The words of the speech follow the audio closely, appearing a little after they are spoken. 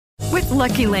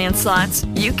Lucky Land Slots,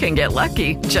 you can get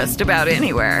lucky just about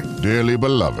anywhere. Dearly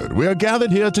beloved, we are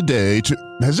gathered here today to...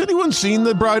 Has anyone seen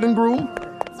the bride and groom?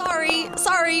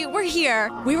 Sorry, we're here.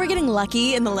 We were getting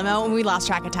lucky in the limo and we lost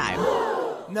track of time.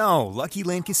 No, Lucky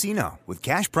Land Casino, with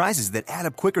cash prizes that add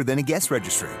up quicker than a guest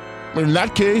registry. In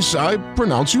that case, I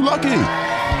pronounce you lucky.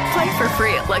 Play for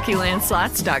free at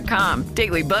LuckyLandSlots.com.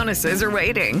 Daily bonuses are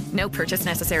waiting. No purchase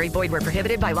necessary. Void where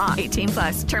prohibited by law.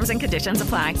 18+. Terms and conditions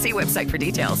apply. See website for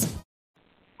details.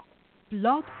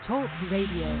 Blog Talk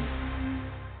Radio.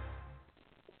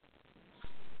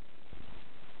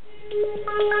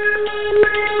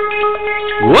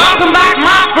 Welcome back,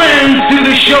 my friends, to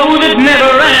the show that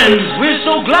never ends. We're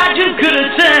so glad you could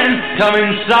attend. Come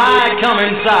inside, come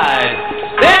inside.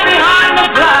 There behind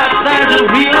the glass stands a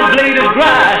real blade of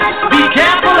grass. Be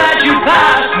careful as you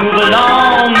pass. Move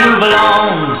along, move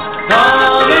along.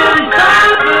 Come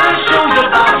inside, the show's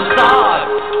about to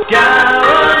start.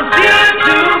 Guaranteed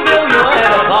to blow your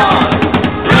head apart.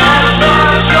 Rush,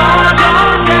 rush, rush,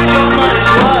 don't get your money's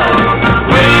worth.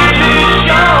 Really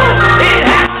show it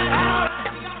happens.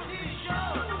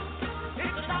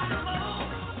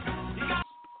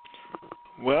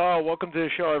 Well, welcome to the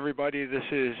show, everybody. This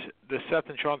is the Seth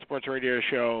and Sean Sports Radio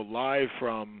Show live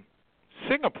from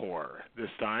Singapore this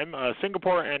time.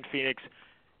 Singapore and Phoenix.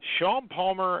 Sean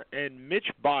Palmer and Mitch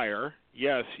Beyer.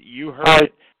 Yes, you heard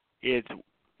it. It's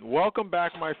Welcome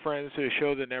Back, my friends, to the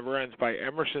show that never ends by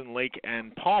Emerson, Lake,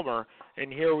 and Palmer.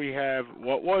 And here we have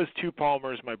what was two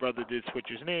Palmers. My brother did switch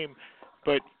his name.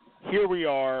 But here we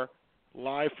are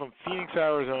live from Phoenix,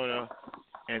 Arizona,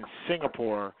 and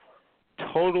Singapore.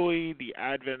 Totally the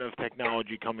advent of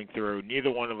technology coming through. Neither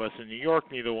one of us in New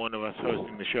York, neither one of us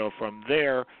hosting the show from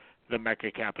there, the Mecca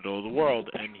capital of the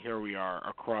world, and here we are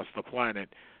across the planet.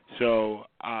 So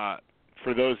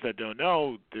for those that don't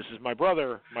know, this is my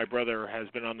brother. My brother has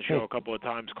been on the show a couple of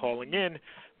times calling in,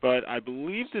 but I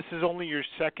believe this is only your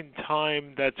second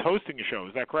time that's hosting a show.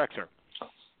 Is that correct, sir?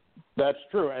 That's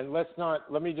true, and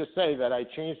let me just say that I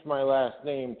changed my last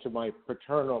name to my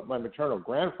maternal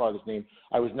grandfather's name.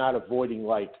 I was not avoiding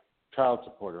like child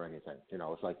support or anything. You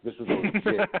know, it's like this was a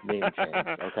legit name change.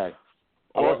 Okay,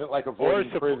 I wasn't like avoiding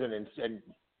prison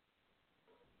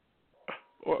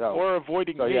or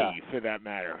avoiding me, yeah. for that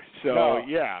matter. So No.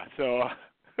 yeah, so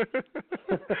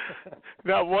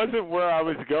that wasn't where I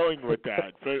was going with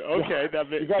that. But okay, that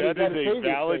is a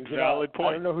valid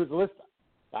point.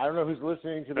 I don't know who's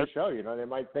listening to the show. You know, they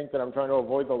might think that I'm trying to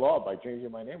avoid the law by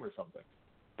changing my name or something.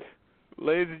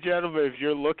 Ladies and gentlemen, if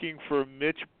you're looking for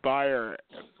Mitch Beyer,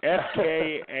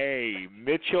 FKA,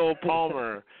 Mitchell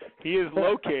Palmer, he is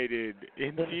located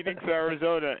in Phoenix,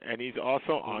 Arizona, and he's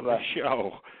also on the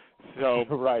show. So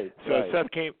right.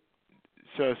 Seth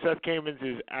Kamens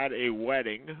is at a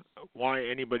wedding. Why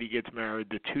anybody gets married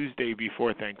the Tuesday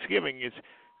before Thanksgiving is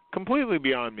completely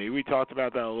beyond me. We talked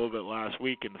about that a little bit last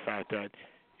week, and the fact that,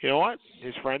 you know what,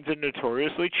 his friends are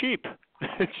notoriously cheap.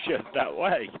 It's just that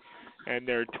way. And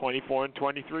they're 24 and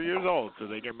 23 years old, so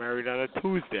they get married on a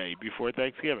Tuesday before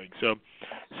Thanksgiving. So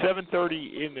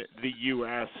 7:30 in the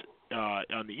U.S.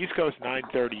 On the East Coast,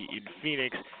 9:30 in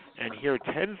Phoenix, and here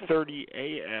 10:30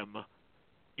 a.m.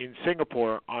 in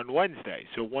Singapore on Wednesday.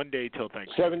 So one day till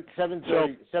Thanksgiving.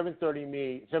 7:30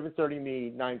 me,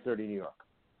 9:30 New York.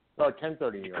 Or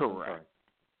 10:30 New York. Correct.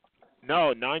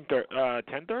 No,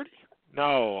 10:30?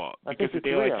 No, because of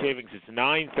daylight savings, it's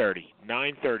 9:30.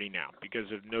 9:30 now because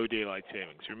of no daylight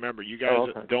savings. Remember, you guys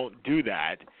don't do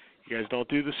that. You guys don't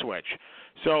do the switch.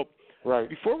 So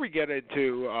before we get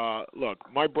into, look,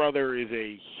 my brother is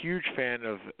a huge fan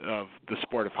of the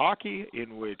sport of hockey,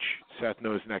 in which Seth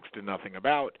knows next to nothing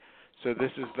about. So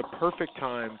this is the perfect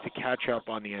time to catch up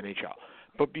on the NHL.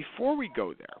 But before we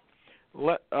go there,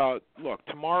 look,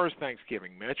 tomorrow's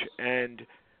Thanksgiving, Mitch, and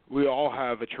we all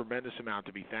have a tremendous amount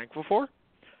to be thankful for.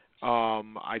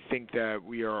 I think that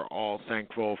we are all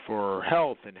thankful for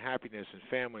health and happiness and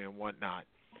family and whatnot.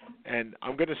 And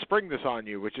I'm going to spring this on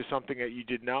you, which is something that you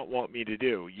did not want me to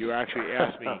do. You actually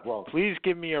asked me, please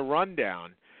give me a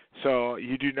rundown. So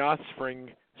you do not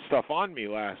spring stuff on me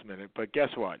last minute. But guess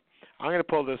what? I'm going to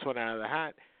pull this one out of the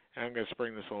hat, and I'm going to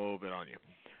spring this a little bit on you.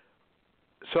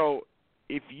 So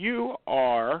if you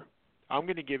are, I'm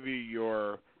going to give you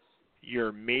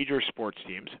your major sports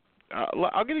teams.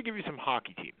 I'm going to give you some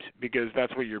hockey teams because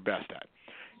that's what you're best at.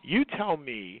 You tell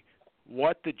me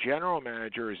what the general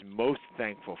manager is most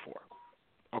thankful for.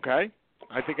 Okay?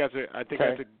 I think that's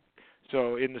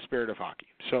so in the spirit of hockey.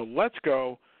 So let's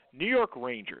go New York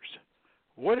Rangers.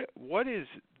 What is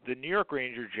the New York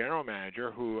Ranger general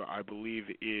manager, who I believe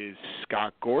is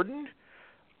Scott Gordon?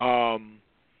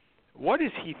 What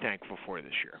is he thankful for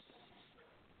this year?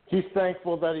 He's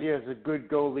thankful that he has a good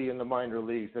goalie in the minor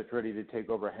leagues that's ready to take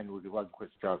over Henrik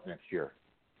Lundqvist's job next year.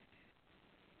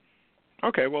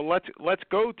 Okay, well let's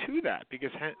go to that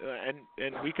because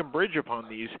and we can bridge upon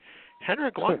these.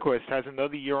 Henrik Lundqvist has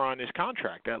another year on his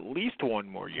contract, at least one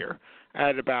more year,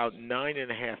 at about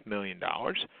 $9.5 million.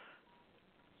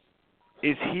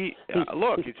 Is he?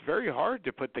 Look, it's very hard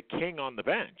to put the king on the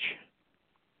bench.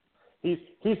 He's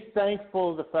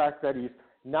thankful for the fact that he's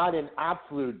not in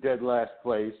absolute dead last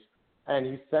place, and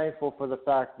he's thankful for the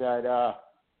fact that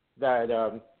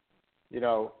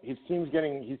he seems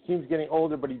getting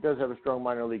older, but he does have a strong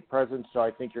minor league presence. So I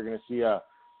think you're going to see a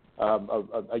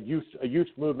youth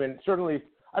movement. Certainly,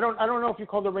 I don't know if you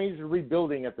call the Rangers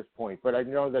rebuilding at this point, but I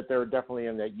know that they're definitely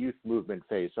in that youth movement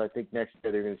phase. So I think next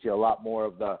year they're going to see a lot more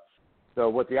of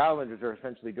what the Islanders are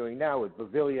essentially doing now with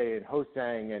Beauvillier and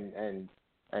Hosang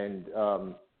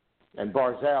and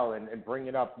Barzal and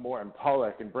bringing up more, and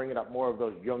Pollock, and bringing up more of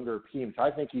those younger teams. I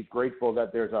think he's grateful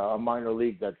that there's a minor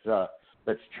league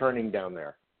that's churning down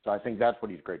there. So I think that's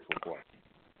what he's grateful for.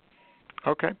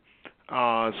 Okay.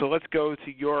 So let's go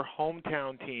to your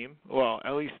hometown team, well,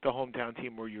 at least the hometown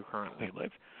team where you currently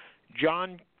live.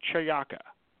 John Chayka,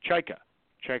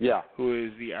 yeah, who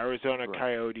is the Arizona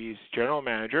Coyotes general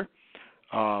manager.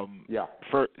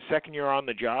 For second year on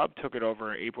the job, took it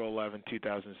over April 11,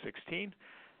 2016.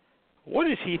 What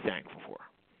is he thankful for?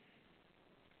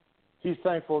 He's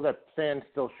thankful that fans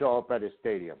still show up at his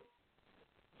stadium.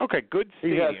 Okay, good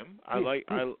stadium. I like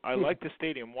the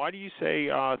stadium. Why do you say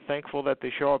thankful that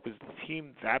they show up? Is the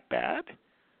team that bad?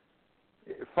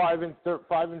 5 and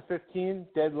 15,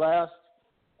 dead last.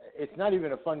 It's not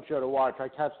even a fun show to watch. I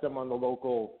catch them on the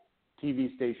local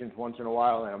TV stations once in a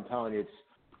while, and I'm telling you,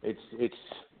 it's.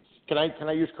 Can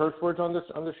I use curse words on this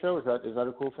show? Is that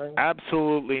a cool thing?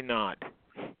 Absolutely not.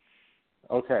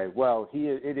 Okay, well,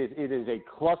 it is a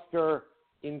cluster.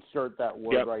 Insert that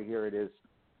word right here. It is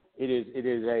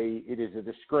a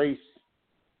disgrace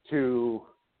to.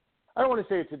 I don't want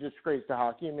to say it's a disgrace to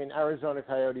hockey. I mean, Arizona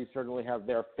Coyotes certainly have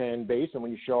their fan base, and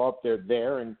when you show up, they're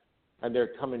there and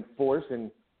they're coming force. And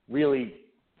really,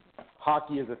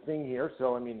 hockey is a thing here.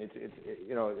 So I mean, it's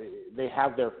they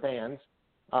have their fans,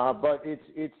 but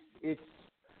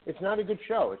it's not a good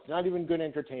show. It's not even good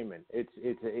entertainment.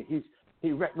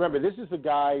 Remember, this is the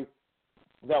guy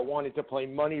that wanted to play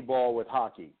Moneyball with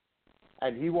hockey,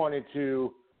 and he wanted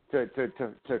to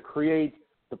create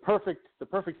the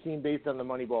perfect team based on the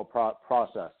Moneyball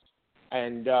process.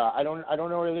 And I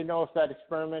don't really know if that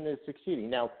experiment is succeeding.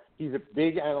 Now, he's a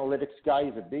big analytics guy.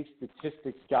 He's a big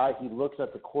statistics guy. He looks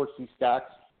at the Corsi stats.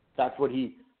 That's what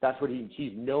he's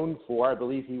known for. I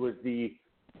believe he was the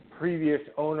previous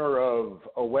owner of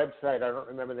a website. I don't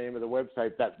remember the name of the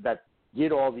website that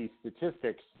did all these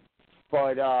statistics.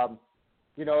 But a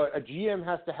GM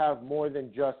has to have more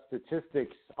than just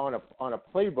statistics on a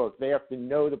playbook. They have to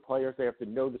know the players. They have to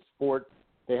know the sport.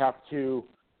 They have to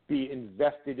be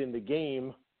invested in the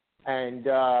game. And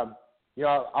I'll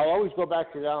always go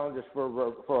back to the Islanders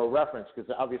for a reference because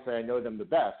obviously I know them the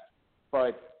best.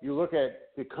 But you look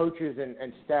at the coaches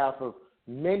and staff of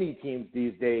many teams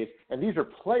these days, and these are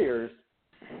players.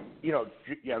 You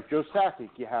have Joe Sakic.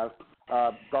 You have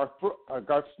Garth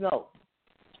Snow.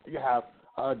 You have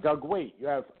Doug Waite. You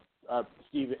have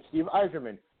Steve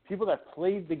Yzerman. People that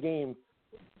played the game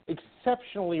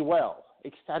exceptionally well,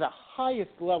 at the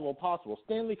highest level possible.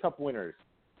 Stanley Cup winners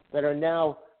that are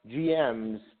now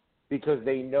GMs because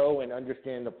they know and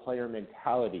understand the player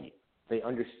mentality. They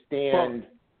understand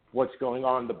what's going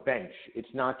on the bench.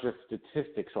 It's not just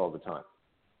statistics all the time.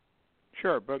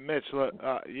 Sure, but Mitch,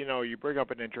 you bring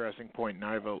up an interesting point,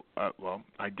 and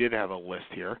I did have a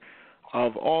list here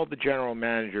of all the general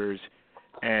managers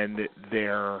and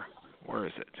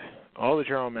all the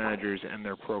general managers and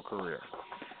their pro career.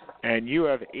 And you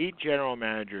have 8 general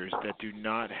managers that do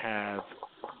not have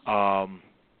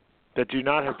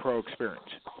pro experience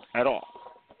at all.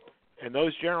 And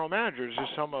those general managers are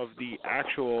some of the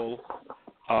actual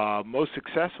most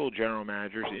successful general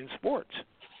managers in sports.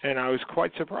 And I was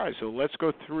quite surprised. So let's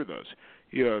go through those.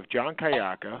 You have John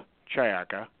Chayka.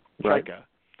 Right.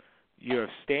 You have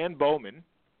Stan Bowman,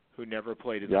 who never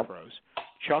played in the pros.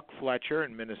 Chuck Fletcher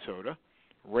in Minnesota.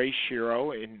 Ray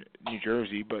Shero in New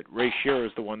Jersey, but Ray Shero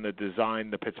is the one that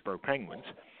designed the Pittsburgh Penguins.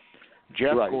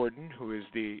 Jeff Gordon, who is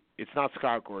it's not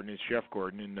Scott Gordon, it's Jeff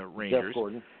Gordon in the Rangers. Jeff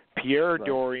Gordon. Pierre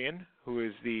Dorian, who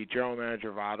is the general manager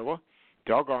of Ottawa.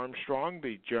 Doug Armstrong,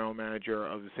 the general manager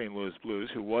of the St. Louis Blues,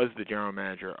 who was the general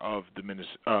manager of the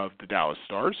Dallas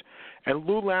Stars, and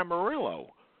Lou Lamoriello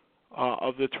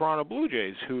of the Toronto Blue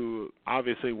Jays, who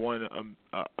obviously won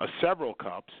several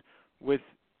cups with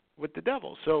the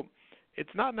Devils. So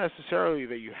it's not necessarily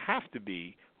that you have to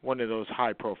be one of those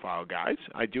high-profile guys.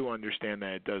 I do understand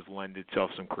that it does lend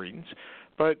itself some credence,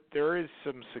 but there is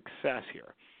some success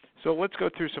here. So let's go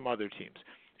through some other teams.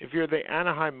 If you're the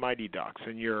Anaheim Mighty Ducks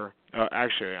and you're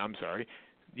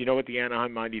you know what the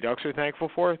Anaheim Mighty Ducks are thankful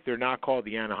for? They're not called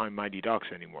the Anaheim Mighty Ducks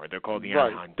anymore. They're called the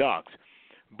Anaheim Ducks.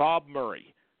 Bob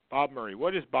Murray.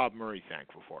 What is Bob Murray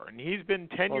thankful for? And he's been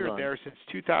tenured there since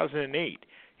 2008.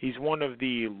 He's one of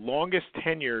the longest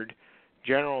tenured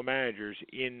general managers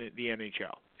in the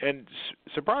NHL. And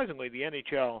surprisingly, the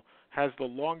NHL has the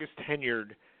longest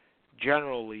tenured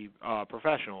generally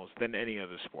professionals than any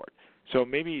other sport. So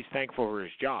maybe he's thankful for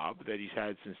his job that he's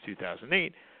had since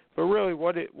 2008. But really,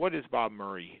 what is Bob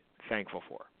Murray thankful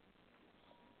for?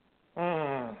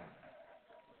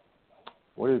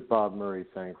 What is Bob Murray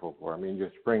thankful for? I mean,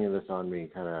 just bringing this on me,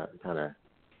 kind of.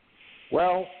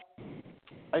 Well,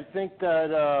 I think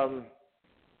that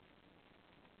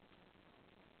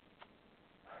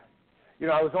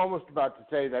I was almost about to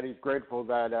say that he's grateful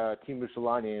that Teemu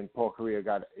Selanne and Paul Kariya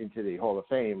got into the Hall of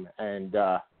Fame, and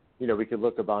we could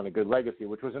look upon a good legacy,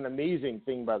 which was an amazing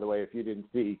thing, by the way. If you didn't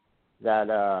see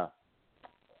that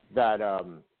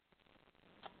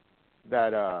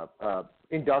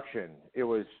induction, it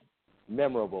was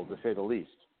memorable to say the least.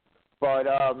 But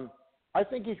I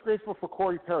think he's grateful for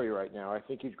Corey Perry right now. I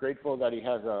think he's grateful that he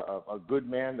has a good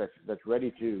man that's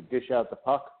ready to dish out the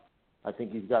puck. I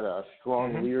think he's got a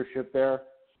strong leadership there.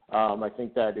 I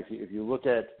think that if you look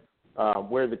at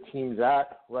where the team's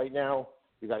at right now,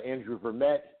 you got Andrew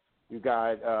Vermette, you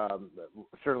got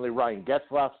certainly Ryan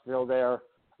Getzlaf still there,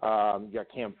 you got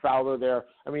Cam Fowler there.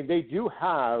 I mean, they do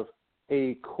have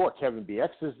a core. Kevin BX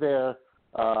is there.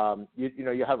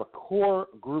 You have a core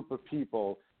group of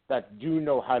people that do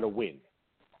know how to win.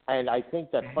 And I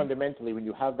think that fundamentally, when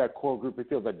you have that core group of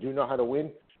people that do know how to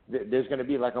win, there's going to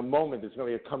be like a moment, there's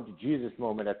going to be a come to Jesus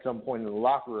moment at some point in the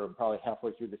locker room, probably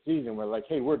halfway through the season, where like,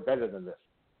 hey, we're better than this.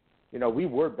 We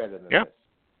were better than this.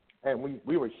 And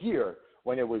we were here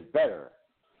when it was better.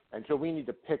 And so we need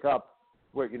to pick up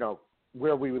where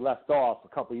we left off a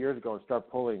couple of years ago and start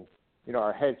pulling,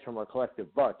 our heads from our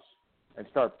collective butts and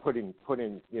start putting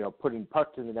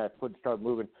pucks in the net, start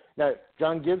moving. Now,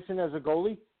 John Gibson as a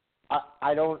goalie,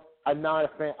 I'm not a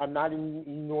fan. I'm not an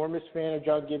enormous fan of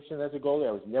John Gibson as a goalie.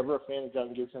 I was never a fan of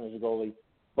John Gibson as a goalie,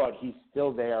 but he's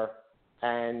still there,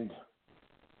 and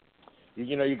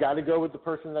you got to go with the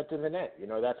person that's in the net.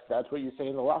 That's what you say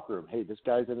in the locker room. Hey, this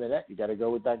guy's in the net. You got to go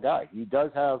with that guy. He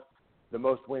does have the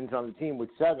most wins on the team with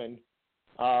 7.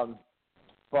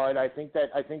 But I think that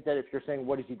if you're saying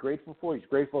what is he grateful for, he's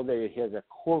grateful that he has a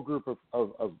core group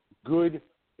of good,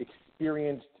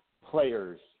 experienced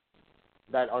players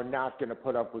that are not going to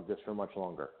put up with this for much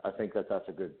longer. I think that's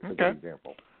a good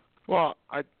example. Well,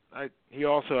 he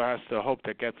also has to hope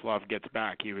that Getzlaf gets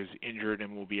back. He was injured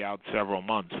and will be out several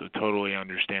months, so totally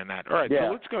understand that. All right,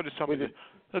 so let's go to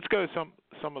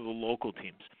some of the local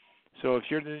teams. So if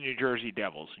you're the New Jersey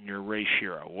Devils and you're Ray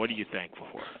Shero, what are you thankful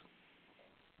for?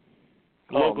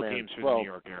 Local teams for the New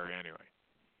York area, anyway.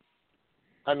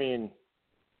 I mean,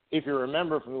 if you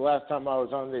remember from the last time I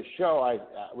was on this show,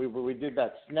 we did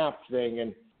that snap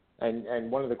thing,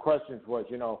 and one of the questions was,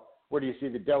 where do you see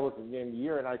the Devils at the end of the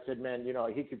year? And I said, man,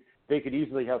 they could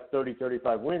easily have 30,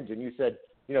 35 wins, and you said,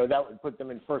 that would put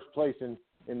them in first place in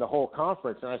the whole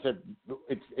conference. And I said,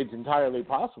 it's entirely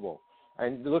possible.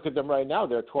 And look at them right now;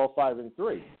 they're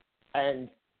 12-5-3, and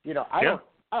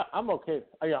I'm okay.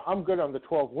 I'm good on the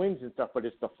 12 wins and stuff, but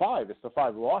it's the 5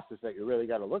 losses that you really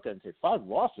got to look at and say 5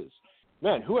 losses.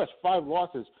 Man, who has 5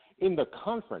 losses in the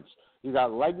conference? You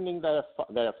got Lightning that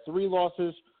have 3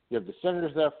 losses. You have the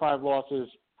Senators that have 5 losses,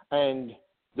 and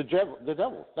the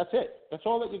Devils. That's it. That's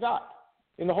all that you got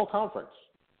in the whole conference.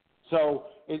 So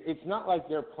it's not like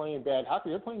they're playing bad hockey.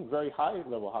 They're playing very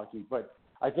high-level hockey. But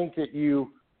I think that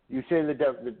you say the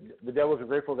Devils are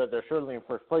grateful that they're certainly in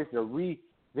first place.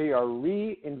 They are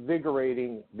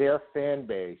reinvigorating their fan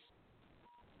base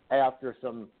after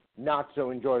some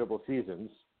not-so-enjoyable seasons,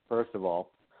 first of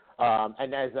all.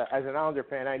 And as an Islander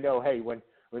fan, I know, hey, when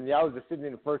the Islanders are sitting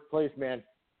in first place, man,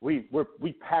 we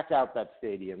pack out that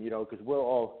stadium, because we're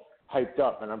all hyped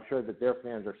up, and I'm sure that their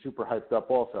fans are super hyped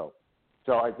up also.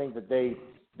 So I think that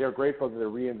they're grateful that they're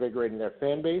reinvigorating their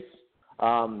fan base.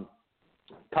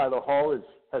 Tyler Hall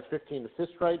has 15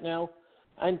 assists right now,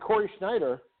 and Corey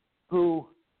Schneider, who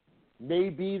may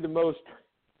be the most,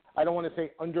 I don't want to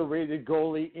say underrated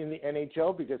goalie in the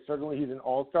NHL, because certainly he's an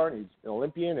all-star and he's an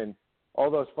Olympian and all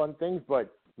those fun things.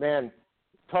 But man,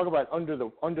 talk about under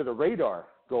the radar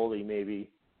goalie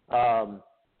maybe.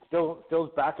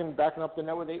 Still's backing up the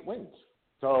net with 8 wins.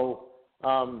 So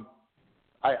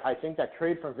I think that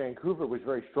trade from Vancouver was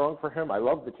very strong for him. I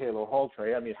love the Taylor Hall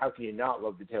trade. I mean, how can you not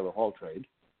love the Taylor Hall trade?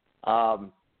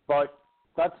 But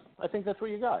I think that's what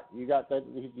you got. You got that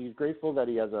he's grateful that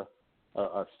he has a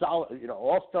solid,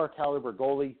 all-star caliber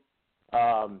goalie,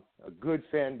 a good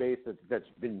fan base that's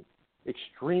been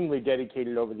extremely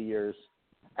dedicated over the years,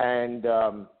 and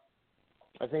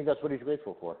I think that's what he's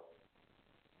grateful for.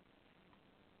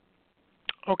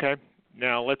 Okay,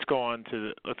 now let's go on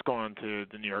to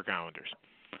the New York Islanders.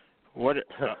 What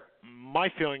my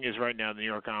feeling is right now, the New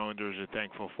York Islanders are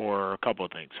thankful for a couple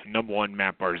of things. Number one,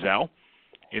 Matt Barzal,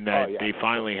 in that they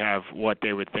finally have what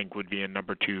they would think would be a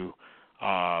number two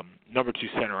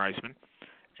center iceman,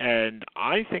 and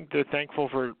I think they're thankful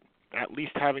for at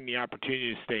least having the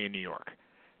opportunity to stay in New York,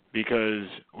 because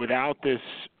without this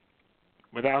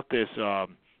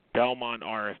Belmont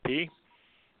RFP,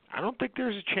 I don't think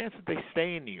there's a chance that they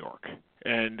stay in New York.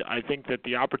 And I think that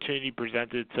the opportunity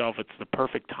presented itself. It's the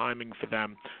perfect timing for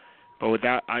them. But with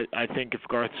that, I think if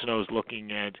Garth Snow's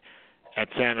looking at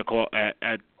Santa Claus,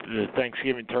 at the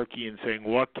Thanksgiving turkey and saying,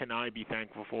 what can I be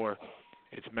thankful for?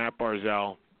 It's Matt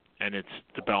Barzal, and it's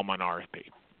the Belmont RFP.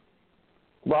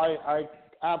 Well, I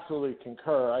absolutely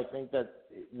concur. I think that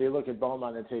they look at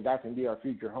Belmont and say that can be our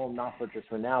future home, not for just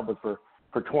for now, but for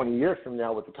 20 years from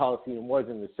now, what the Coliseum was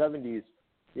in the 70s,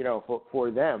 for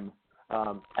them.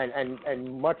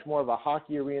 And much more of a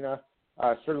hockey arena,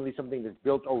 certainly something that's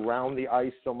built around the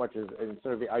ice so much as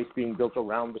instead of the ice being built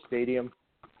around the stadium.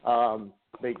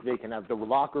 They can have the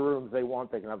locker rooms they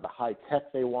want. They can have the high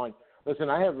tech they want. Listen,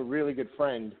 I have a really good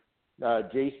friend,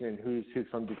 Jason, who's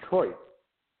from Detroit,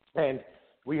 and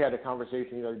we had a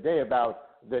conversation the other day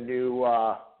about the new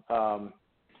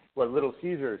Little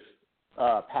Caesars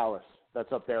Palace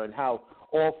that's up there, and how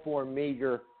all four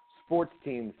major sports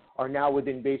teams are now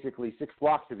within basically 6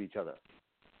 blocks of each other.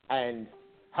 And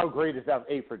how great is that,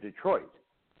 for Detroit?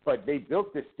 But they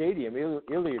built this stadium,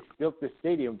 Ilias built this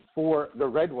stadium for the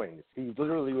Red Wings. He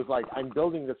literally was like, I'm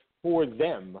building this for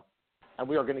them, and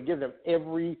we are going to give them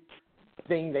everything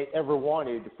they ever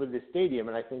wanted for this stadium.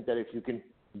 And I think that if you can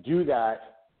do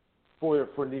that for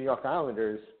the New York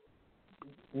Islanders,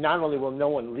 not only will no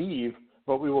one leave,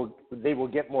 but they will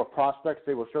get more prospects.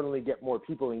 They will certainly get more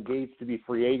people engaged to be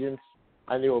free agents,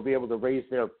 and they will be able to raise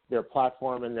their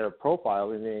platform and their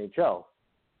profile in the NHL.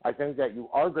 I think that you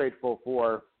are grateful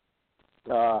for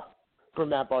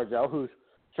Matt Barzal, who's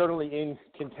certainly in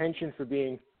contention for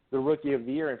being the Rookie of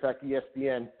the Year. In fact,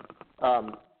 ESPN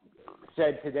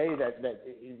said today that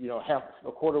half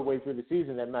a quarter way through the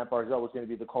season that Matt Barzal was going to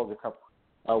be the Calder Cup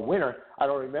winner. I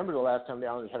don't remember the last time the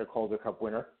Islanders had a Calder Cup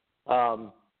winner.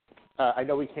 I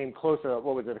know we came closer.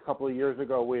 What was it? A couple of years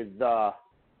ago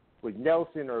with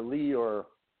Nelson or Lee or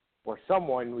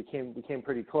someone. We came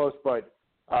pretty close, but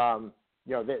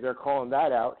they're calling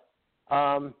that out.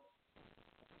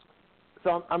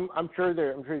 So I'm sure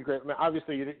he's great. I mean,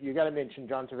 obviously, you got to mention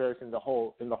John Tavares in the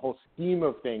whole scheme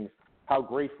of things. How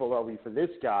grateful are we for this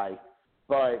guy?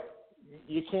 But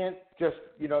you can't just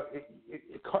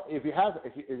if you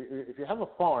have a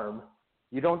farm,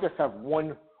 you don't just have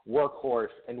one workhorse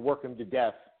and work him to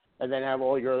death, and then have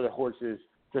all your other horses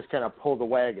just kind of pull the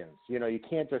wagons. You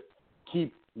can't just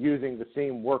keep using the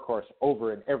same workhorse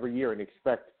over and every year and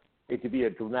expect it to be a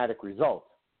dramatic result.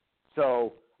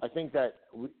 So I think that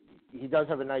he does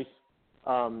have a nice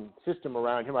system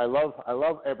around him. I love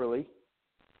Eberle.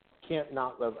 Can't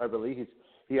not love Eberle.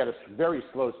 He had a very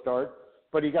slow start,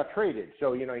 but he got traded,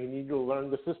 so he needed to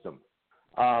learn the system.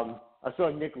 I saw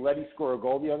Nick Leddy score a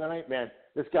goal the other night. Man,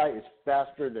 this guy is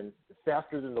faster than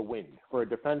the wind for a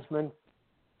defenseman.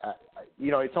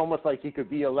 It's almost like he could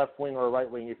be a left wing or a right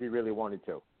wing if he really wanted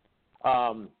to.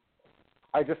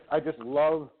 I just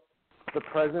love the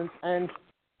presence, and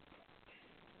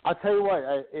I'll tell you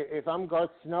what. If I'm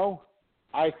Garth Snow,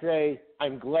 I say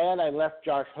I'm glad I left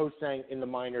Josh Hosang in the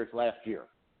minors last year.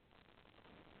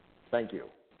 Thank you,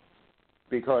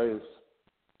 because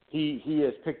he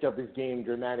has picked up his game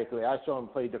dramatically. I saw him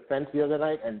play defense the other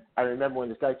night, and I remember when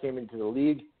this guy came into the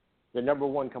league, the number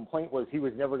one complaint was he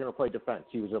was never going to play defense.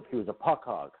 He was a puck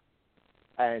hog,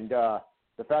 and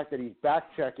the fact that he's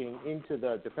back checking into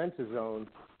the defensive zone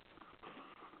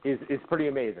is pretty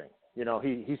amazing.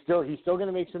 He's still going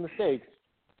to make some mistakes,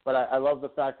 but I love the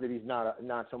fact that he's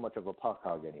not so much of a puck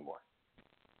hog anymore.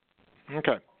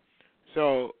 Okay,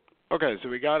 so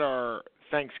we got our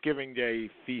Thanksgiving Day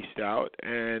feast out,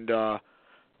 and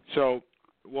so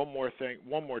one more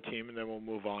team, and then we'll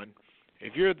move on.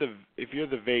 If you're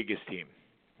the Vegas team,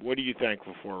 what are you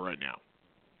thankful for right now?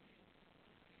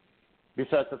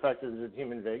 Besides the fact that there's a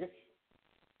team in Vegas?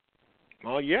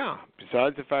 Well, yeah.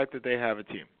 Besides the fact that they have a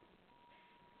team.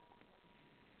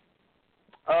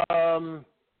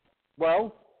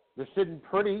 Well, they're sitting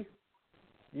pretty,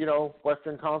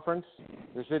 Western Conference.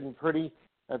 They're sitting pretty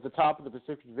at the top of the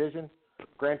Pacific Division.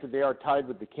 Granted, they are tied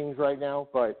with the Kings right now,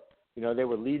 but, they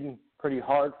were leading pretty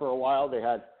hard for a while. They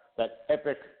had that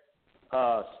epic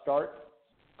start.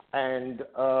 And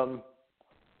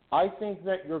I think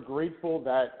that you're grateful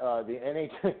that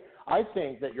I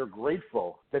think that you're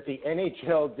grateful that the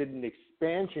NHL did an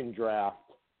expansion draft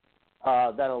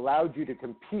that allowed you to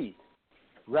compete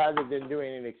rather than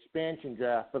doing an expansion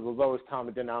draft for the lowest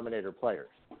common denominator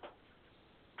players.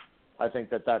 I think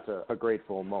that that's a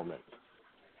grateful moment.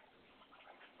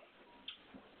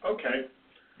 Okay.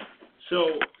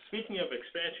 So, speaking of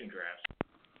expansion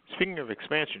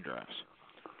drafts,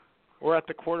 we're at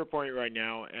the quarter point right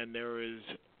now, and there is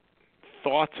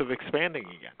thoughts of expanding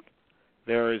again.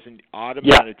 There is an odd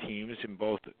amount of teams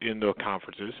in the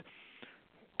conferences.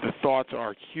 The thoughts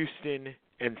are Houston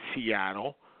and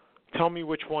Seattle. Tell me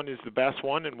which one is the best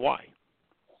one and why.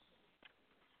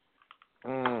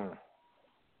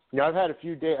 I've had a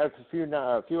few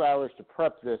hours to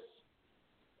prep this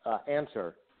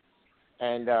answer,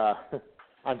 and I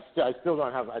still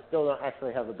don't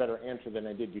actually have a better answer than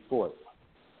I did before.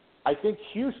 I think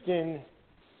Houston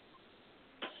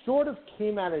sort of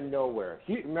came out of nowhere. If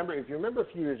you remember a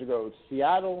few years ago,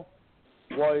 Seattle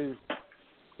was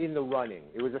in the running.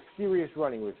 It was a serious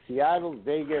running with Seattle,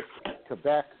 Vegas,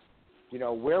 Quebec.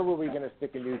 Where were we going to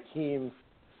stick a new team?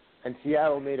 And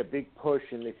Seattle made a big push,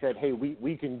 and they said, hey,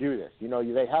 we can do this. They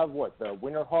have the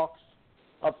Winterhawks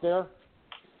up there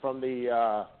from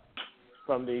the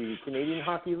Canadian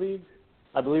Hockey League.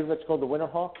 I believe that's called the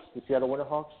Winterhawks, the Seattle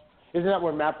Winterhawks. Isn't that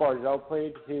where Matt Barzal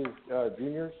played his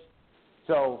juniors?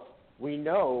 So we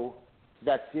know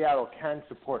that Seattle can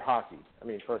support hockey,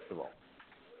 first of all.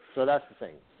 So that's the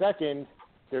thing. Second,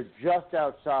 they're just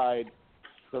outside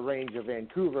the range of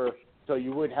Vancouver, so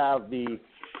you would have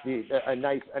a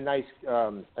nice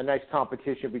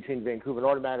competition between Vancouver, an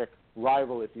automatic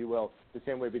rival, if you will, the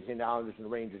same way between the Islanders and the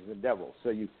Rangers and the Devils. So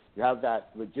you have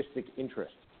that logistic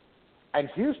interest. And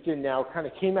Houston now kind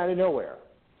of came out of nowhere.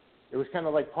 It was kind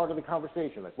of like part of the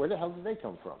conversation, like where the hell did they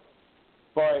come from?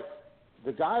 But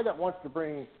the guy that wants to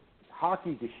bring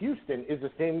hockey to Houston is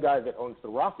the same guy that owns the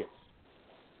Rockets.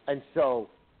 And so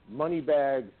money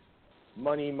bags,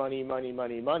 money, in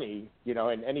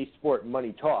any sport,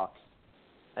 money talks.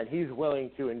 And he's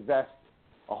willing to invest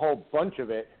a whole bunch of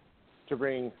it to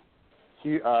bring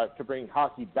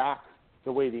hockey back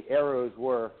the way the Arrows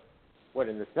were,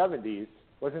 in the 70s.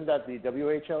 Wasn't that the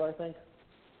WHL, I think?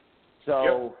 So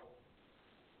yep.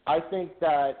 I think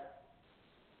that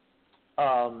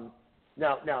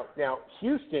now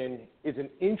Houston is an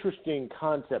interesting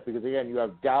concept because, again, you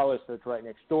have Dallas that's right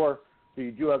next door, so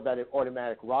you do have that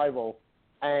automatic rival.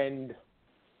 And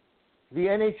the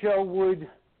NHL would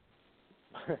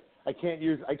I can't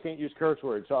use curse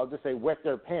words, so I'll just say wet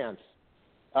their pants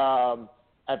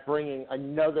at bringing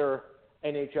another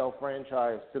NHL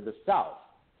franchise to the south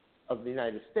of the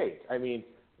United States.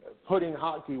 Putting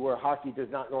hockey where hockey does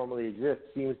not normally exist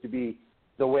seems to be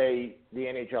the way the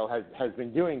NHL has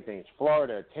been doing things.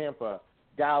 Florida, Tampa,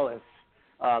 Dallas,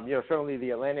 certainly the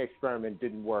Atlanta experiment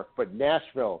didn't work, but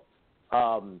Nashville,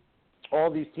 all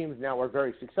these teams now are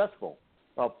very successful.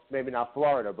 Well, maybe not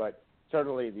Florida, but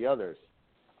certainly the others.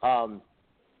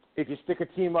 If you stick a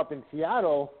team up in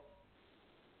Seattle,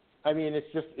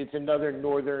 it's another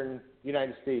northern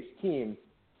United States team.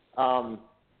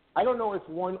 I don't know if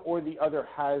one or the other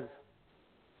has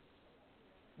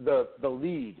the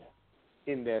lead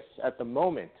in this at the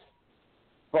moment,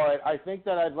 but I think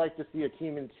that I'd like to see a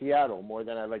team in Seattle more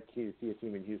than I'd like to see a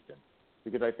team in Houston,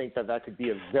 because I think that could be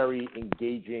a very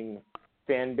engaging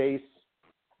fan base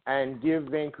and give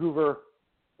Vancouver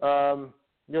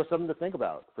something to think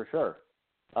about for sure.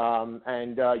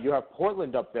 And you have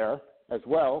Portland up there as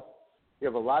well. You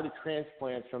have a lot of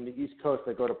transplants from the East Coast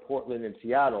that go to Portland and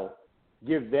Seattle.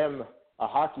 Give them a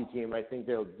hockey team. I think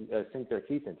they'll sink their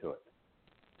teeth into it.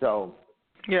 So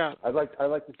yeah, I'd like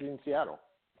to see in Seattle.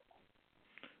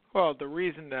 Well, the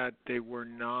reason that they were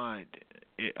not,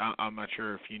 I'm not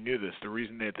sure if you knew this, the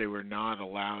reason that they were not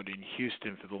allowed in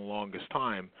Houston for the longest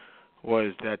time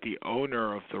was that the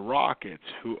owner of the Rockets,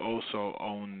 who also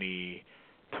own the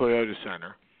Toyota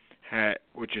Center,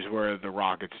 which is where the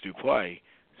Rockets do play,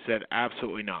 said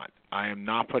absolutely not. I am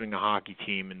not putting a hockey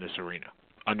team in this arena.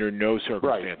 Under no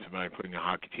circumstance am I putting a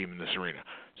hockey team in this arena.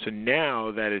 So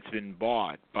now that it's been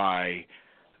bought by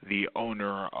the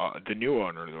owner, the new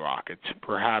owner of the Rockets,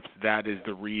 perhaps that is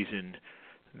the reason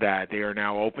that they are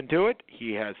now open to it.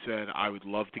 He has said, I would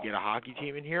love to get a hockey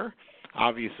team in here.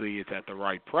 Obviously, it's at the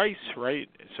right price, right,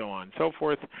 so on and so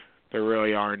forth. there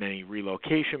really aren't any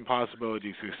relocation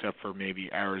possibilities except for maybe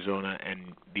Arizona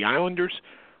and the Islanders.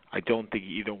 I don't think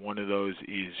either one of those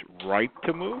is ripe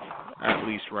to move, at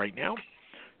least right now.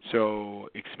 So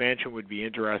expansion would be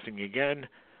interesting again.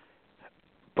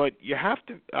 But you have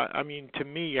to, to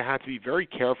me, you have to be very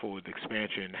careful with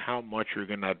expansion how much you're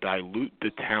going to dilute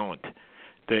the talent.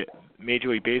 The Major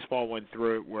League Baseball went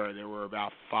through it where there were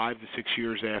about 5 to 6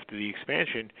 years after the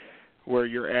expansion where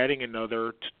you're adding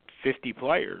another 50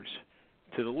 players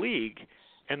to the league,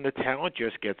 and the talent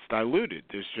just gets diluted.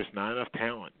 There's just not enough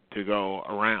talent to go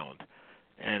around.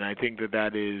 And I think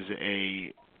that's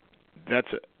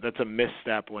a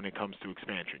misstep when it comes to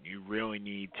expansion. You really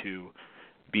need to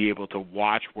be able to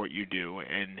watch what you do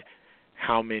and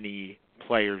how many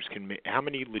players how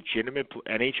many legitimate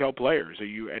NHL players are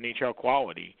you NHL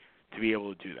quality to be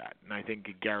able to do that. And I think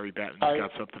Gary Bettman's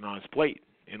got something on his plate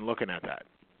in looking at that.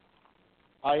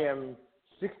 I am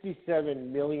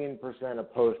 67 million%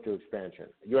 opposed to expansion.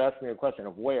 You asked me a question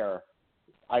of where.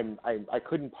 I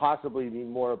couldn't possibly be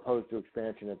more opposed to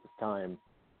expansion at this time.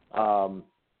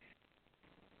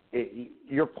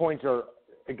 Your points are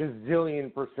a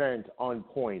gazillion% on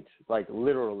point, like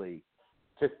literally.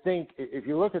 To think, if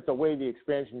you look at the way the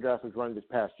expansion draft was run this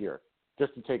past year,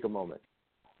 just to take a moment.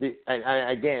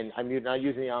 Again, I'm not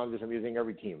using the Islanders, I'm using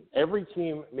every team. Every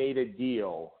team made a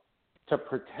deal to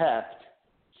protect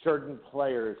certain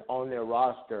players on their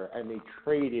roster, and they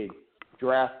traded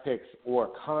draft picks or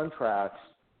contracts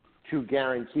to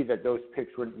guarantee that those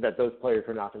players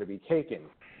were not going to be taken.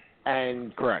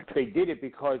 And correct. They did it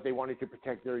because they wanted to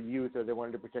protect their youth or they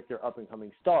wanted to protect their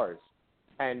up-and-coming stars.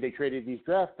 And they traded these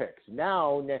draft picks.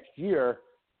 Now, next year,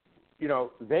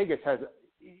 Vegas has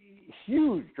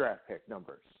huge draft pick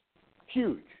numbers.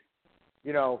 Huge.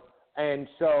 And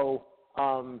so,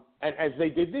 and as they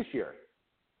did this year.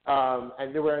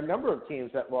 And there were a number of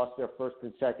teams that lost their first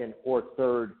and second or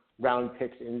third round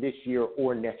picks in this year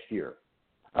or next year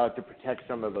to protect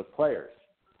some of those players.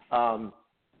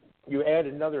 You add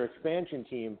another expansion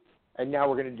team, and now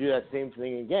we're going to do that same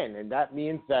thing again. And that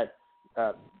means that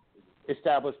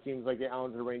established teams like the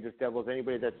Islanders, the Rangers, Devils,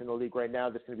 anybody that's in the league right now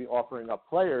that's going to be offering up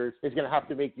players is going to have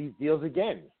to make these deals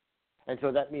again. And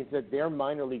so that means that their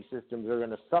minor league systems are going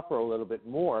to suffer a little bit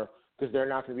more because they're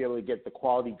not going to be able to get the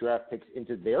quality draft picks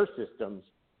into their systems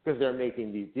because they're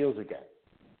making these deals again.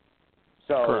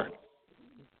 So correct.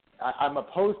 I'm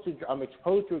exposed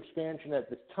to expansion at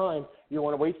this time. You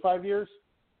want to wait 5 years?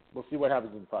 We'll see what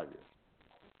happens in 5 years.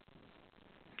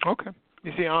 Okay.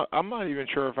 You see, I'm not even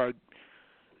sure if I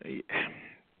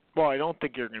don't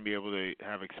think you're going to be able to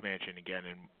have expansion again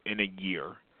in a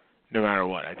year, no matter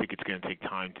what. I think it's going to take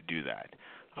time to do that.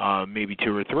 Maybe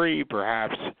 2 or 3,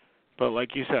 perhaps. But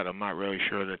like you said, I'm not really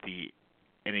sure that the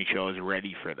NHL is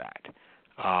ready for that.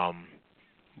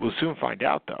 We'll soon find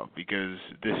out, though, because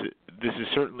this is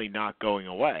certainly not going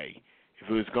away. If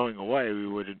it was going away, we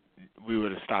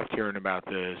would have stopped hearing about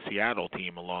the Seattle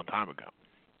team a long time ago.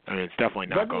 I mean, it's definitely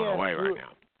not going away right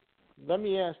now. Let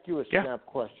me ask you a snap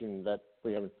question that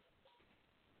we haven't.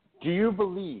 Do you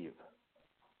believe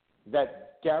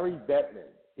that Gary Bettman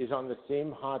is on the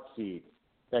same hot seat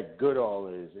that Goodall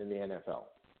is in the NFL?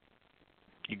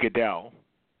 Goodell,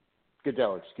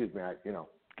 excuse me.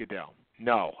 Goodell.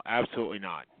 No, absolutely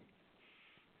not.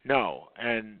 No,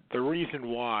 and the reason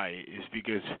why is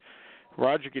because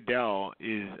Roger Goodell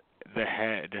is the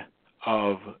head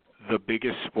of the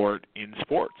biggest sport in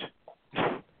sports.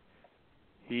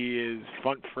 He is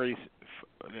front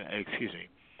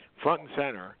and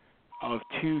center of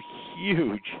 2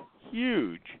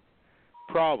 huge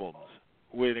problems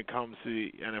when it comes to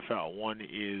the NFL. One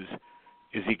is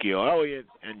Ezekiel Elliott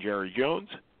and Jerry Jones,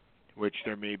 which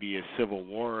there may be a civil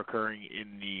war occurring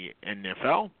in the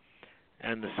NFL.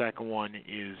 And the second one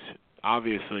is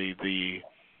obviously the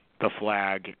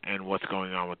flag and what's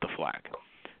going on with the flag.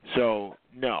 So,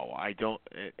 no, I don't,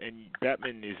 and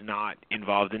Bettman is not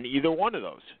involved in either one of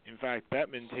those. In fact,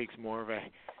 Bettman takes more of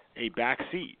a back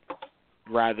seat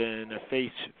rather than a face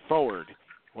forward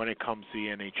when it comes to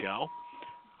the NHL.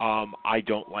 I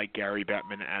don't like Gary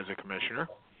Bettman as a commissioner.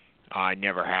 I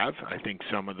never have. I think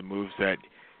some of the moves that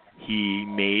he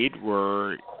made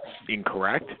were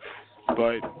incorrect.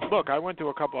 But, look, I went to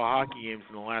a couple of hockey games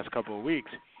in the last couple of weeks,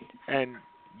 and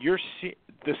you're seeing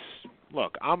this.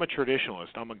 Look, I'm a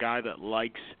traditionalist. I'm a guy that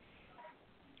likes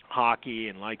hockey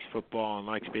and likes football and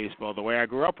likes baseball the way I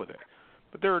grew up with it.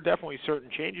 But there are definitely certain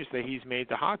changes that he's made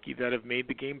to hockey that have made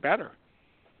the game better.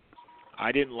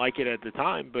 I didn't like it at the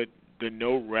time, but the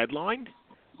no red line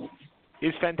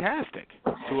is fantastic.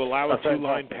 To allow a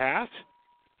two-line pass,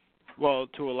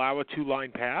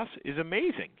 is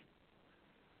amazing.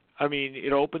 I mean,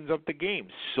 it opens up the game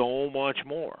so much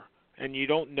more. And you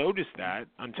don't notice that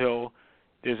until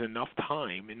there's enough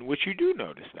time in which you do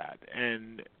notice that.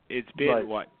 And it's been,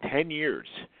 10 years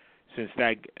since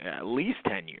that, at least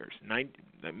 10 years,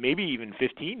 maybe even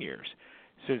 15 years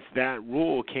since that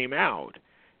rule came out.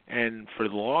 And for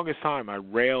the longest time, I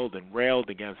railed and railed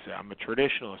against it. I'm a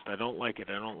traditionalist. I don't like it.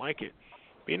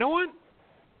 But you know what?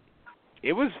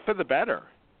 It was for the better.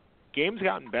 Game's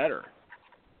gotten better.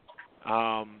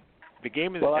 The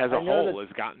game as a whole has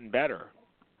gotten better.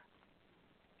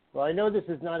 Well, I know this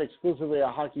is not exclusively a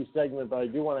hockey segment, but I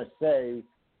do want to say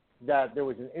that there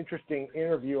was an interesting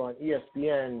interview on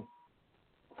ESPN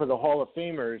for the Hall of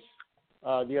Famers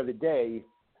the other day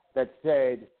that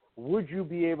said, would you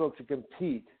be able to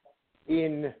compete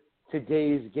in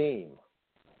today's game?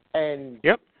 And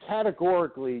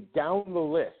categorically, down the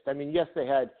list, I mean, yes, they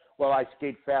had, well, I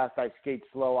skate fast, I skate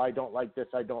slow, I don't like this,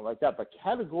 I don't like that, but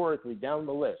categorically down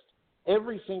the list,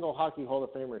 every single Hockey Hall of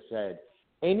Famer said,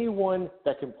 anyone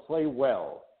that can play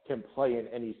well can play in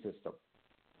any system.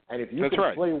 And if you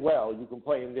can play well, you can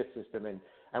play in this system.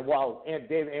 And while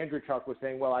Dave Andrewchuk was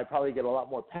saying, well, I probably get a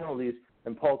lot more penalties,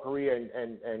 and Paul Correa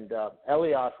and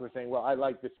Elias were saying, well, I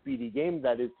like the speedy game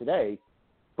that is today.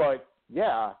 But,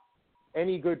 yeah,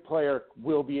 any good player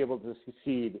will be able to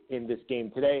succeed in this game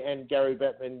today. And Gary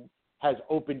Bettman has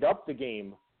opened up the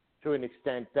game to an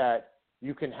extent that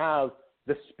you can have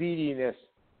the speediness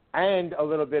and a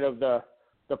little bit of the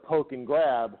poke and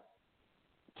grab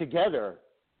together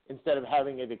instead of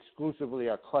having it exclusively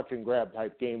a clutch and grab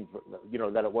type game,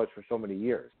 that it was for so many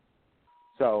years.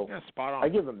 So spot on. I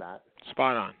give him that.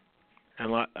 Spot on.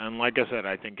 And like I said,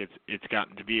 I think it's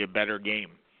gotten to be a better game.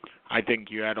 I think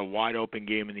you had a wide open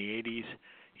game in the 80s.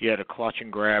 You had a clutch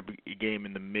and grab game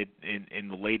in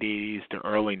the late 80s to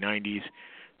early 90s,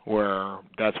 where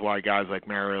that's why guys like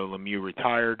Mario Lemieux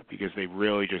retired, because they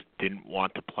really just didn't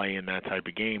want to play in that type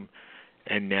of game.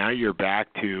 And now you're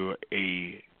back to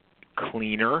a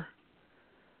cleaner,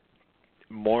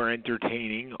 more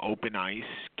entertaining, open ice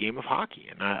game of hockey,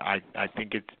 and I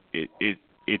think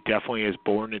it definitely has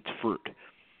borne its fruit.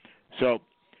 So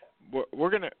we're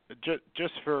gonna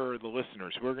just for the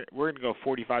listeners, we're gonna go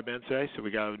 45 minutes today. So we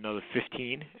got another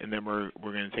 15, and then we're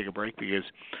gonna take a break because,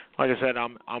 like I said,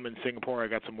 I'm in Singapore. I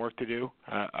got some work to do.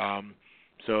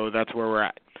 So that's where we're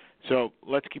at. So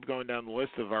let's keep going down the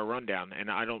list of our rundown. And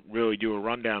I don't really do a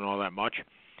rundown all that much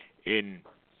in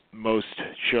most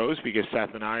shows because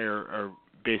Seth and I are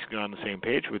basically on the same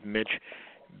page, with Mitch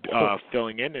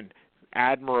filling in and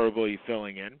admirably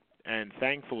filling in. And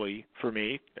thankfully for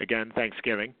me, again,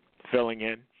 Thanksgiving, filling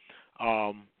in,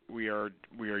 we are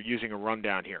using a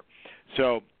rundown here.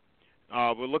 So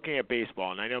we're looking at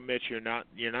baseball, and I know, Mitch, you're not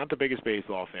the biggest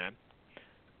baseball fan,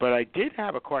 but I did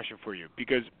have a question for you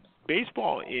because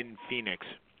baseball in Phoenix,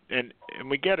 and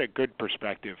we get a good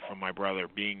perspective from my brother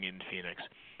being in Phoenix,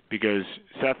 because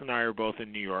Seth and I are both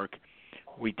in New York.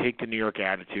 We take the New York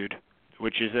attitude,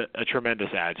 which is a tremendous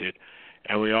attitude,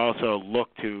 and we also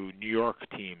look to New York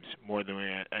teams more than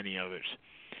any others.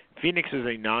 Phoenix is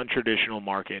a non-traditional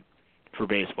market for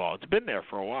baseball. It's been there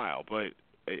for a while, but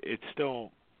it's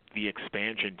still the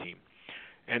expansion team.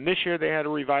 And this year they had a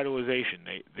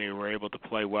revitalization. They were able to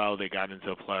play well. They got into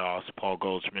the playoffs. Paul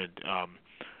Goldschmidt,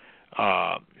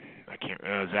 Zach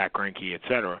Greinke,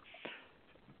 etc.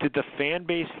 Did the fan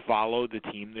base follow the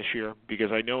team this year?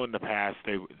 Because I know in the past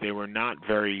they were not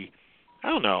very,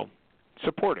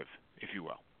 supportive, if you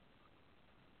will.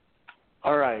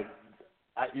 All right.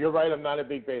 You're right. I'm not a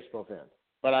big baseball fan,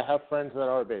 but I have friends that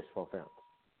are baseball fans.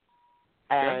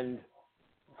 And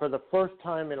for the first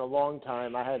time in a long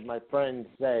time, I had my friend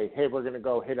say, "Hey, we're going to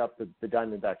go hit up the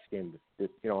Diamondbacks game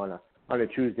on a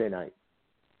Tuesday night."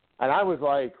 And I was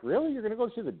like, "Really? You're going to go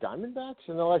see the Diamondbacks?"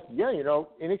 And they're like, "Yeah,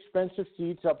 inexpensive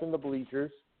seats up in the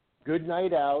bleachers, good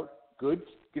night out, good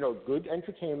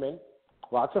entertainment,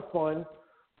 lots of fun,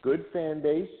 good fan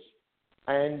base."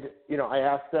 And I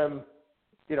asked them,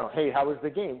 "Hey, how was the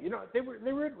game?" They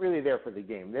weren't really there for the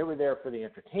game. They were there for the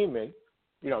entertainment.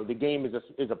 The game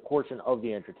is a portion of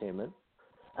the entertainment.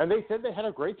 And they said they had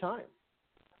a great time.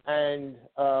 And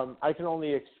I can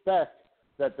only expect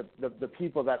that the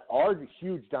people that are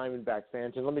huge Diamondback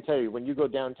fans, and let me tell you, when you go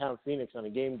downtown Phoenix on a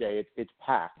game day, it's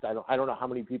packed. I don't know how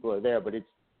many people are there, but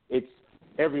it's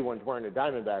everyone's wearing a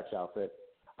Diamondbacks outfit.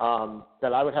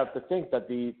 That I would have to think that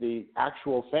the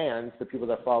actual fans, the people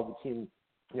that follow the team,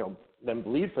 then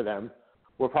bleed for them,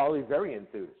 were probably very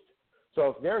enthused. So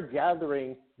if they're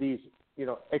gathering these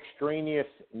extraneous,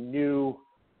 new,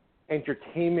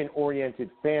 entertainment-oriented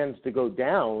fans to go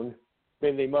down,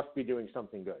 then they must be doing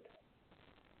something good.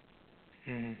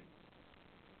 Mm-hmm.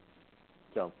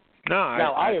 So No,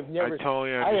 I have never. I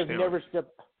totally understand.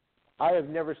 I have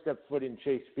never stepped foot in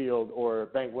Chase Field or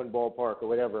Bank-One Ballpark or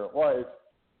whatever it was.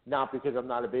 Not because I'm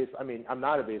not a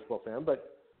baseball fan,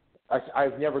 but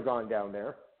I've never gone down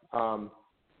there.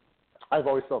 I've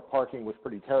always thought parking was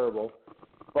pretty terrible,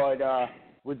 but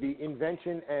with the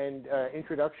invention and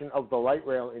introduction of the light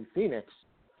rail in Phoenix,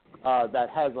 that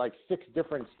has like 6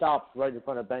 different stops right in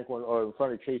front of Bank-One or in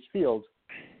front of Chase Field.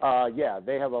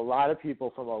 They have a lot of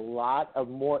people from a lot of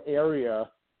more area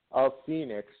of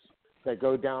Phoenix that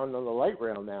go down on the light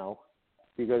rail now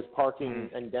because parking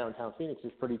in downtown Phoenix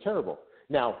is pretty terrible.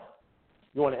 Now,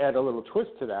 you want to add a little twist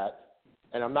to that,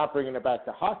 and I'm not bringing it back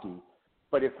to hockey,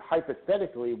 but if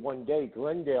hypothetically one day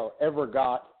Glendale ever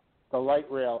got the light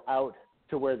rail out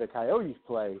to where the Coyotes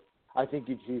play, I think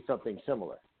you'd see something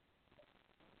similar.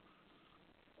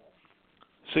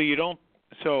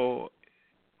 So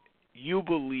you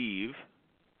believe,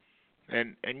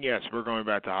 and yes, we're going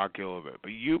back to hockey a little bit,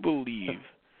 but you believe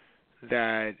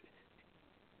that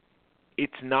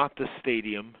it's not the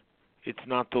stadium, it's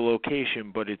not the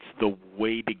location, but it's the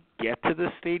way to get to the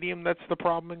stadium that's the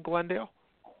problem in Glendale?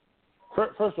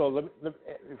 First of all,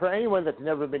 for anyone that's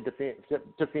never been to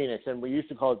Phoenix, and we used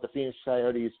to call it the Phoenix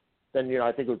Coyotes, then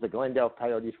I think it was the Glendale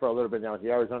Coyotes for a little bit now, it's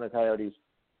the Arizona Coyotes,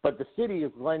 but the city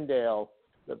of Glendale,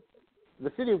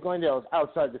 the city of Glendale is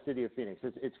outside the city of Phoenix.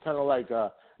 It's kind of like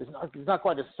it's not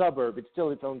quite a suburb. It's still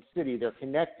its own city. They're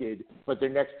connected, but they're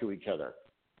next to each other.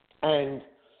 And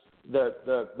when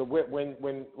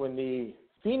the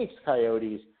Phoenix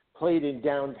Coyotes played in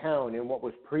downtown in what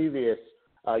was previous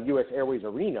U.S. Airways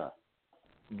Arena,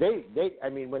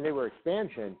 when they were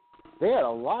expansion, they had a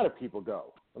lot of people go.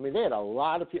 They had a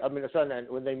lot of people.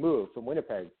 When they moved from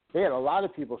Winnipeg, they had a lot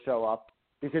of people show up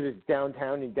because it's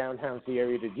downtown, and downtown's the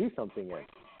area to do something in.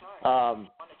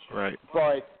 Right.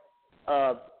 But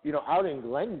out in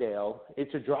Glendale,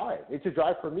 it's a drive. It's a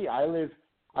drive for me. I live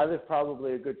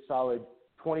probably a good solid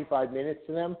 25 minutes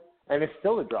to them, and it's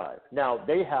still a drive. Now,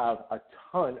 they have a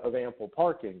ton of ample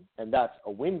parking, and that's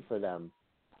a win for them.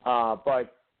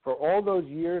 But for all those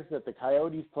years that the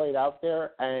Coyotes played out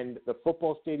there and the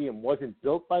football stadium wasn't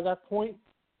built by that point,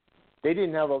 they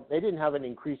didn't have an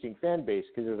increasing fan base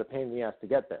because it was a pain in the ass to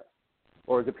get there,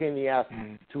 or it was a pain in the ass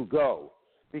to go.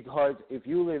 Because if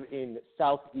you live in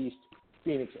southeast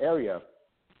Phoenix area,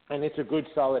 and it's a good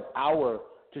solid hour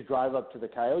to drive up to the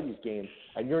Coyotes game,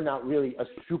 and you're not really a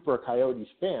super Coyotes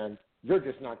fan, you're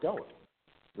just not going.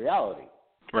 Reality.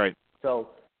 Right. So,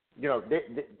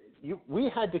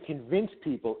 we had to convince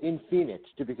people in Phoenix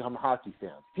to become hockey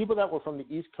fans. People that were from the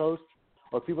East Coast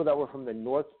or people that were from the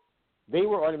North, they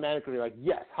were automatically like,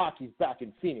 yes, hockey's back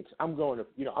in Phoenix. I'm going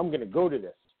to go to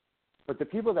this. But the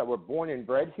people that were born and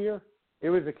bred here, it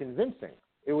was a convincing.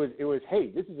 It was, hey,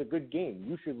 this is a good game.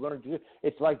 You should learn to do it.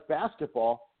 It's like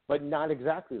basketball, but not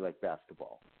exactly like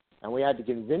basketball. And we had to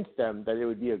convince them that it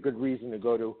would be a good reason to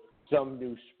go to some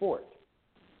new sport.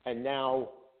 And now,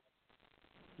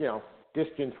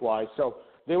 distance-wise, so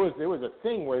there was a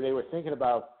thing where they were thinking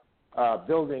about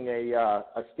building a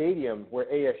stadium where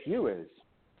ASU is,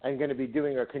 and going to be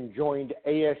doing a conjoined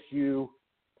ASU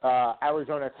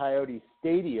Arizona Coyotes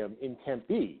stadium in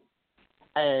Tempe,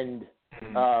 and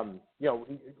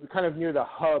kind of near the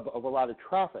hub of a lot of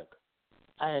traffic.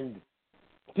 And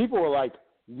people were like,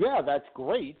 yeah, that's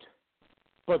great,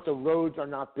 but the roads are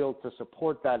not built to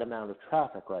support that amount of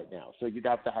traffic right now, so you'd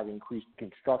have to have increased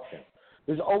construction.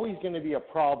 There's always going to be a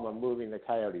problem moving the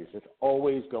Coyotes. There's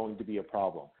always going to be a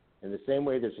problem. In the same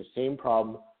way, there's the same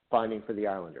problem finding for the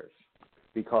Islanders.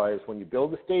 Because when you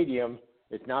build a stadium,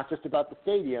 it's not just about the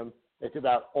stadium, it's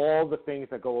about all the things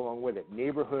that go along with it.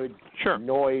 Neighborhoods,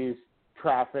 noise,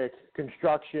 traffic,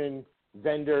 construction,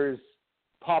 vendors,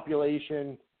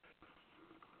 population.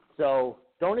 So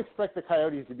don't expect the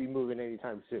Coyotes to be moving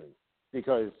anytime soon,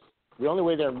 because the only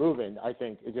way they're moving, I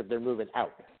think, is if they're moving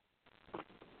out.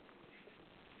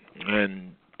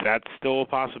 And that's still a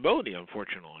possibility,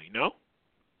 unfortunately, no?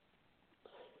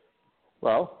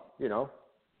 Well,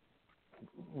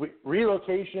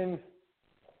 relocation,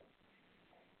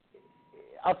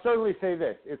 I'll certainly say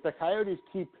this. If the Coyotes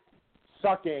keep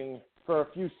sucking for a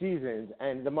few seasons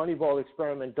and the Moneyball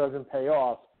experiment doesn't pay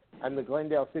off and the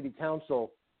Glendale City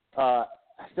Council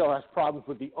still has problems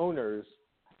with the owners,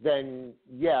 then,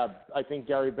 yeah, I think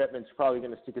Gary Bettman's probably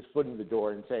going to stick his foot in the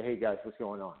door and say, hey, guys, what's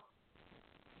going on?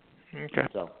 Okay.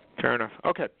 Fair enough.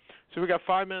 Okay. So we got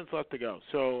 5 minutes left to go.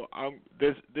 So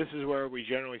this is where we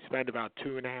generally spend about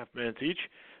 2.5 minutes each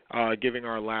giving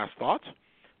our last thoughts.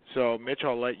 So, Mitch,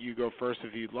 I'll let you go first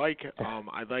if you'd like.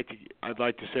 I'd like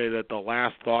to say that the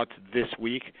last thoughts this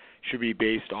week should be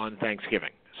based on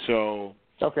Thanksgiving. So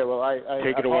Okay, well, I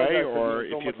take it away, or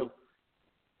if you.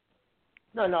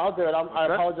 No, I'll do it. I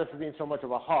apologize for being so much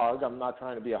of a hog. I'm not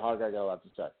trying to be a hog. I got a lot to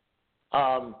say.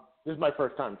 This is my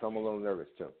first time, so I'm a little nervous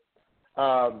too.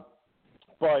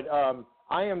 But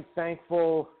I am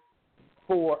thankful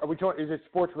for. Is it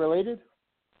sports related?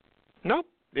 No,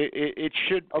 it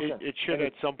should. Okay. It should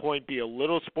at some point be a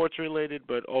little sports related,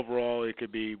 but overall it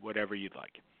could be whatever you'd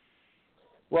like.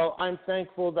 Well, I'm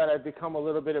thankful that I've become a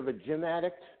little bit of a gym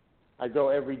addict. I go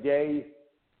every day.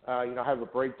 Have a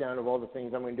breakdown of all the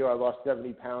things I'm going to do. I lost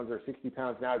 70 pounds or 60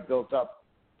 pounds now. I've built up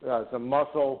some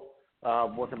muscle,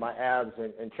 working my abs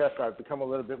and chest. I've become a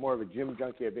little bit more of a gym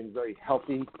junkie. I've been very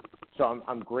healthy, so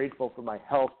I'm grateful for my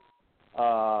health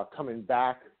coming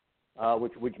back,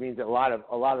 which means that a lot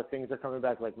of things are coming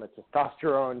back, like my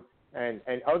testosterone and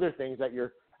other things that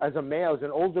as a male, as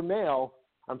an older male,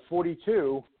 I'm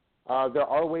 42. There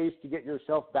are ways to get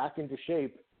yourself back into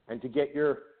shape and to get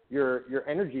your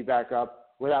energy back up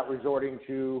without resorting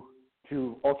to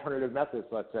alternative methods,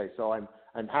 let's say. So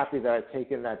I'm happy that I've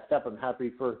taken that step. I'm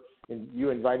happy for you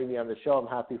inviting me on the show. I'm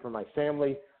happy for my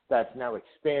family that's now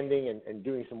expanding and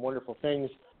doing some wonderful things.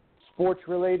 Sports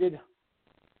related,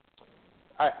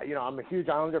 I'm a huge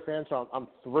Islander fan, so I'm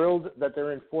thrilled that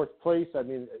they're in fourth place. I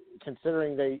mean,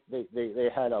 considering they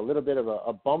had a little bit of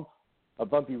a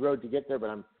bumpy road to get there,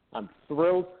 but I'm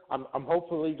thrilled. I'm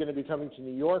hopefully going to be coming to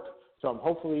New York. So I'm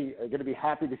hopefully going to be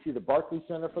happy to see the Barclays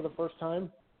Center for the first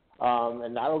time,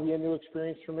 and that'll be a new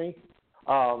experience for me.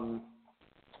 I'm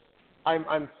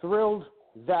thrilled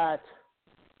that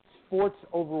sports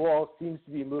overall seems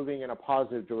to be moving in a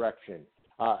positive direction.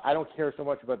 I don't care so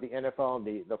much about the NFL and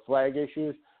the flag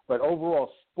issues, but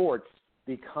overall sports,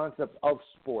 the concept of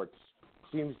sports,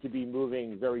 seems to be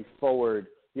moving very forward.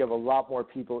 You have a lot more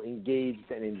people engaged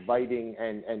and inviting,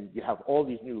 and you have all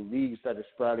these new leagues that are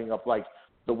sprouting up, like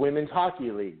the Women's Hockey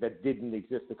League that didn't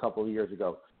exist a couple of years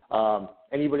ago.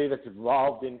 Anybody that's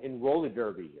involved in roller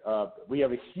derby. We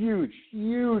have a huge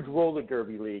roller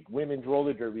derby league, women's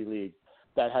roller derby league,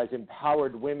 that has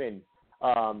empowered women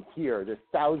here. There's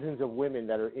thousands of women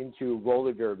that are into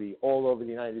roller derby all over the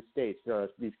United States. There are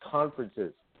these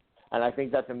conferences. And I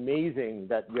think that's amazing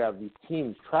that you have these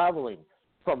teams traveling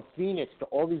from Phoenix to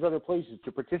all these other places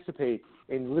to participate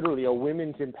in literally a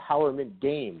women's empowerment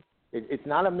game. It's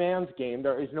not a man's game.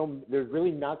 There's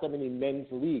really not that many men's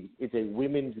leagues. It's a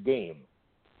women's game,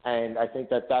 and I think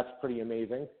that's pretty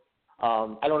amazing.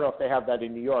 I don't know if they have that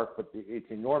in New York, but it's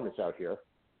enormous out here.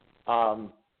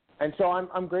 And so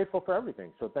I'm grateful for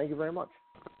everything. So thank you very much.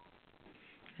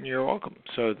 You're welcome.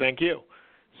 So thank you.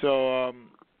 So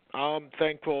I'm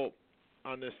thankful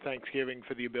on this Thanksgiving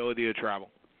for the ability to travel.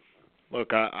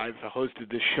 Look, I've hosted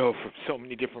this show from so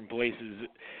many different places,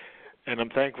 and I'm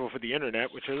thankful for the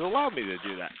internet, which has allowed me to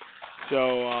do that.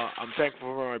 So I'm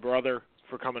thankful for my brother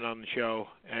for coming on the show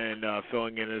and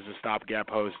filling in as a stopgap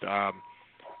host.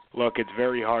 Look, it's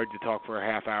very hard to talk for a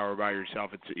half hour by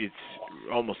yourself. It's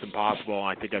almost impossible.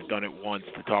 I think I've done it once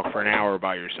to talk for an hour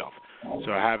by yourself.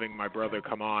 So having my brother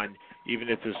come on, even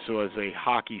if this was a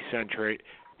hockey-centric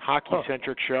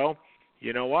show,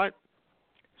 you know what?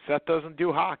 Seth doesn't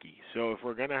do hockey. So if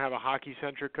we're going to have a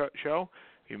hockey-centric show,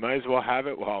 you might as well have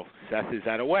it while Seth is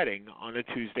at a wedding on a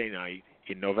Tuesday night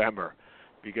in November.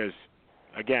 Because,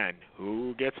 again,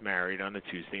 who gets married on a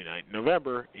Tuesday night in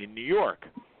November in New York?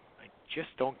 I just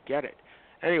don't get it.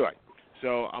 Anyway,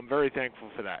 so I'm very thankful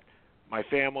for that. My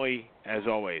family, as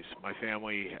always, my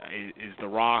family is the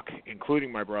rock,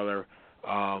 including my brother.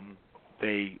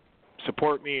 They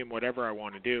support me in whatever I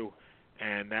want to do.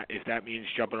 And that if that means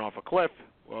jumping off a cliff,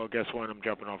 well, guess what? I'm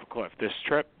jumping off a cliff. This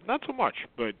trip, not so much,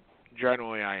 but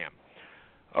generally I am.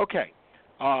 Okay.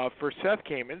 For Seth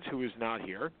Kamens, who is not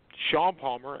here, Sean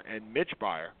Palmer, and Mitch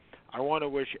Byer, I want to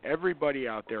wish everybody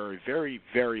out there a very,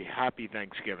 very happy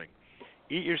Thanksgiving.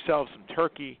 Eat yourself some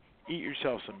turkey, eat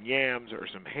yourself some yams or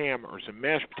some ham or some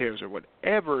mashed potatoes or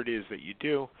whatever it is that you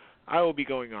do. I will be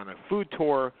going on a food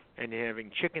tour and having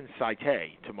chicken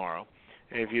satay tomorrow.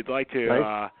 And if you'd like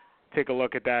to take a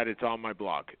look at that, it's on my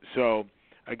blog. So,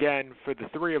 again, for the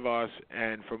three of us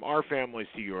and from our families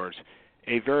to yours,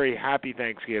 a very happy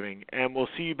Thanksgiving. And we'll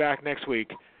see you back next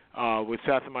week with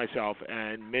Seth and myself.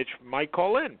 And Mitch might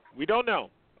call in. We don't know.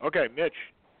 Okay, Mitch,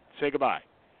 say goodbye.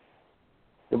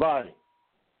 Goodbye.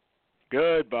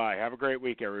 Goodbye. Have a great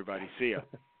week, everybody. See ya.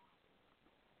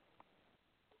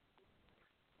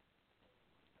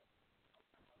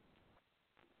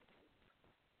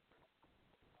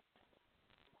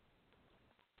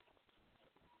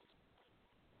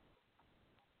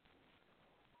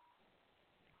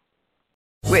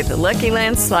 With the Lucky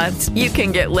Land Slots, you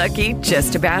can get lucky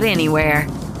just about anywhere.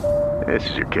 This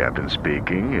is your captain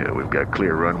speaking. We've got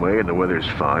clear runway and the weather's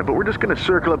fine, but we're just going to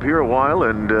circle up here a while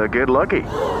and get lucky.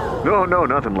 No,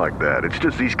 nothing like that. It's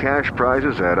just these cash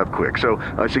prizes add up quick. So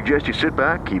I suggest you sit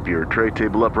back, keep your tray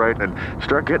table upright, and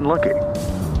start getting lucky.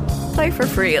 Play for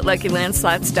free at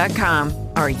LuckyLandSlots.com.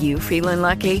 Are you feeling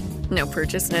lucky? No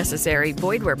purchase necessary.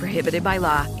 Void where prohibited by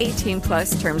law.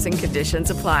 18+ terms and conditions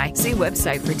apply. See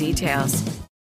website for details.